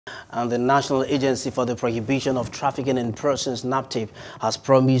And the National Agency for the Prohibition of Trafficking in Persons, NAPTIP, has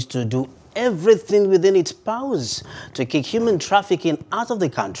promised to do everything within its powers to kick human trafficking out of the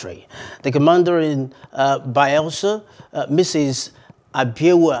country. The commander in Bayelsa, Mrs.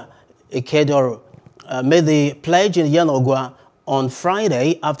 Abiewa Ikedoro, made the pledge in Yanogwa on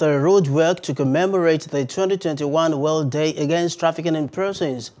Friday after a road work to commemorate the 2021 World Day Against Trafficking in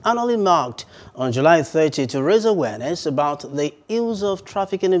Persons, annually marked on July 30, to raise awareness about the ills of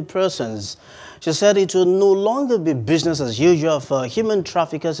trafficking in persons. She said it will no longer be business as usual for human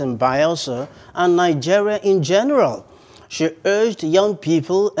traffickers in Bayelsa and Nigeria in general. She urged young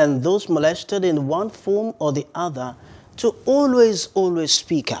people and those molested in one form or the other to always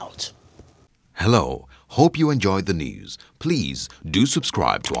speak out. Hello, hope you enjoyed the news. Please do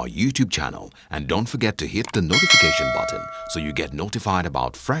subscribe to our YouTube channel and don't forget to hit the notification button so you get notified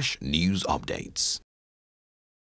about fresh news updates.